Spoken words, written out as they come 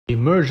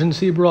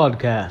Emergency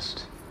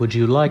broadcast. Would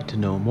you like to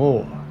know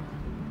more?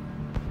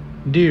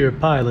 Dear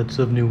pilots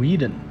of New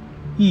Eden,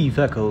 Eve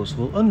Echoes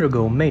will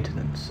undergo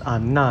maintenance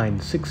on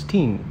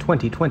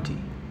 9/16/2020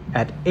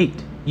 at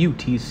 8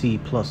 UTC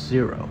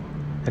 +0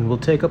 and will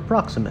take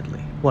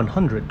approximately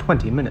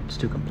 120 minutes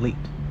to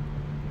complete.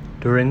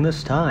 During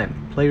this time,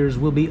 players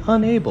will be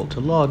unable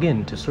to log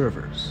in to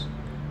servers.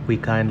 We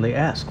kindly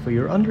ask for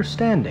your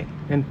understanding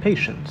and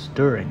patience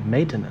during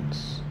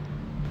maintenance.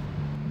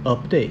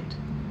 Update: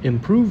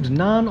 improved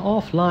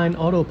non-offline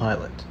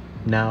autopilot.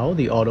 Now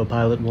the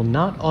autopilot will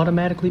not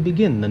automatically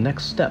begin the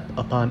next step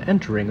upon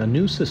entering a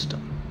new system.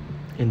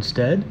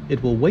 Instead,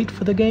 it will wait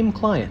for the game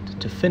client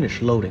to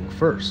finish loading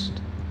first.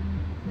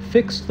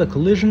 Fixed the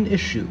collision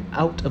issue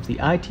out of the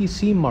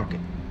ITC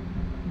Market.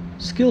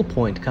 Skill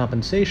point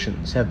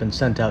compensations have been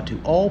sent out to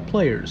all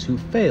players who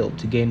failed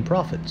to gain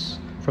profits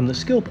from the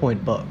skill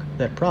point bug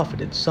that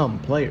profited some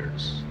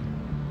players.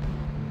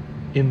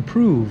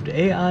 Improved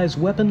AI's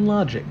weapon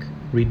logic,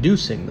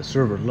 reducing the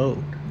server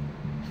load.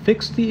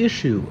 Fixed the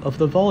issue of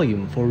the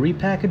volume for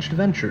repackaged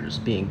ventures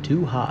being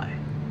too high.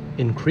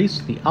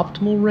 Increased the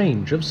optimal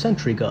range of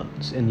sentry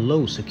guns in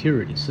low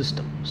security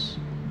systems.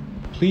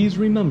 Please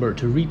remember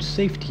to reach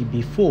safety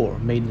before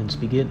maintenance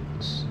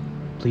begins.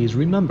 Please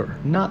remember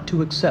not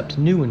to accept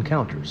new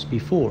encounters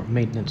before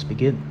maintenance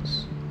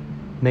begins.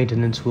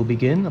 Maintenance will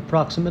begin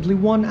approximately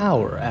 1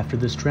 hour after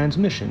this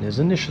transmission is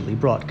initially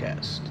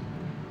broadcast.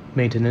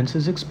 Maintenance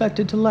is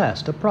expected to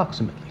last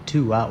approximately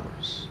 2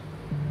 hours.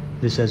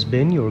 This has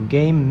been your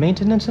game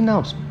maintenance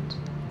announcement.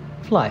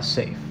 Fly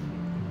safe.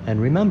 And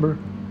remember,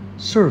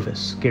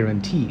 service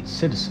guarantees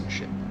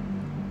citizenship.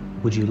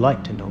 Would you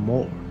like to know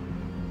more?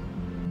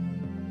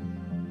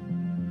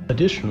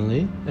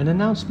 Additionally, an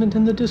announcement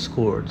in the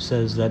Discord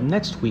says that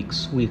next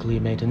week's weekly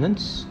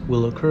maintenance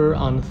will occur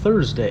on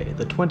Thursday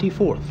the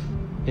 24th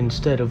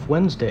instead of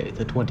Wednesday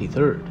the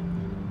 23rd,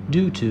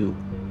 due to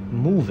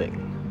moving.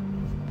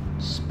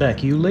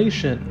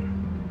 Speculation.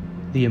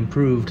 The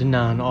improved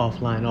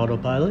non-offline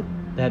autopilot,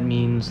 that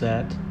means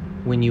that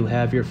when you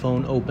have your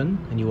phone open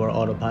and you are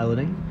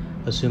autopiloting,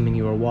 assuming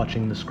you are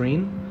watching the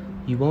screen,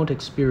 you won't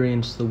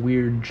experience the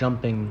weird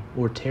jumping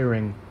or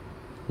tearing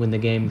when the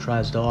game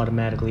tries to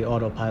automatically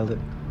autopilot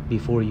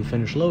before you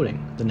finish loading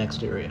the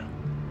next area.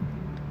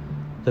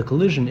 The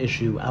collision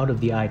issue out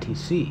of the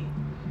ITC.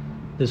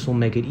 This will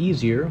make it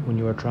easier when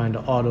you are trying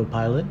to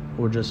autopilot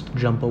or just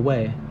jump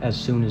away as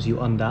soon as you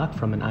undock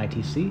from an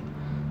ITC.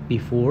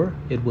 Before,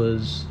 it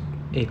was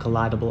a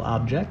collidable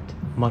object,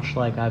 much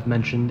like I've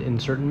mentioned in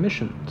certain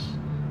missions,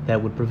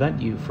 that would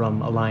prevent you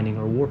from aligning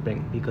or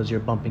warping because you're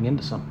bumping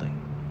into something.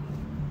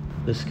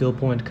 The skill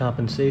point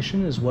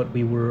compensation is what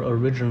we were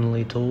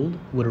originally told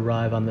would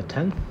arrive on the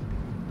 10th.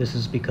 This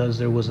is because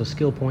there was a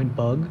skill point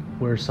bug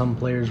where some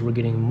players were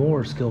getting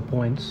more skill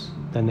points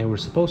than they were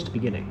supposed to be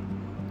getting.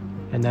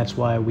 And that's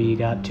why we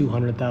got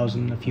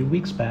 200,000 a few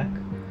weeks back,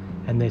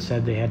 and they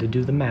said they had to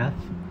do the math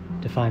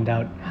to find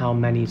out how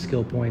many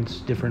skill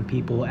points different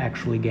people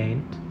actually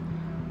gained,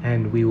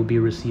 and we will be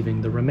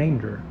receiving the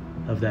remainder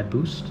of that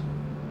boost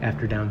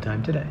after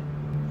downtime today.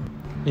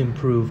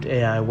 Improved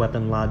AI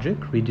weapon logic,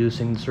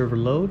 reducing the server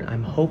load.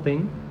 I'm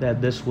hoping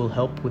that this will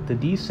help with the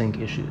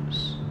desync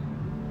issues.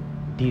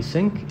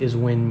 Desync is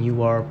when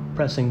you are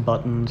pressing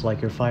buttons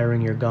like you're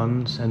firing your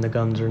guns and the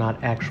guns are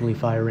not actually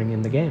firing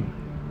in the game.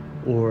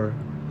 Or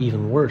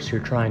even worse,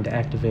 you're trying to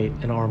activate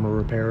an armor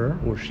repairer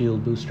or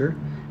shield booster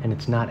and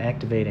it's not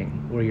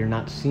activating, or you're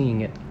not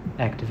seeing it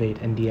activate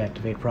and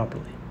deactivate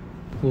properly.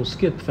 We'll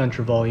skip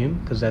venture volume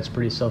because that's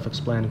pretty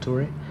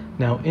self-explanatory.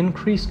 Now,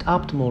 increased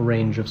optimal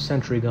range of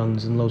sentry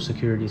guns in low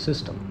security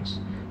systems.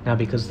 Now,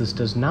 because this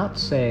does not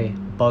say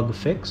bug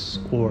fix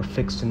or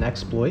fixed an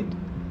exploit,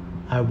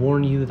 I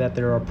warn you that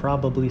there are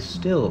probably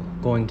still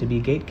going to be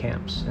gate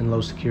camps in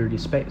low security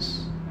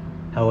space.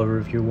 However,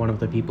 if you're one of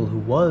the people who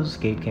was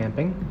gate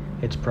camping,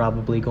 it's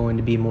probably going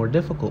to be more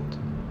difficult.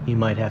 You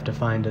might have to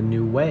find a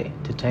new way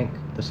to tank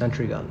the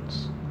sentry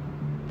guns.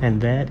 And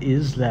that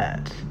is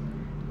that.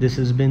 This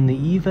has been the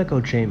Eve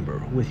Echo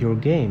Chamber with your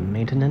game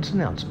maintenance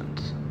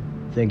announcement.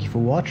 Thank you for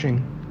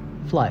watching.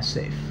 Fly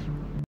safe.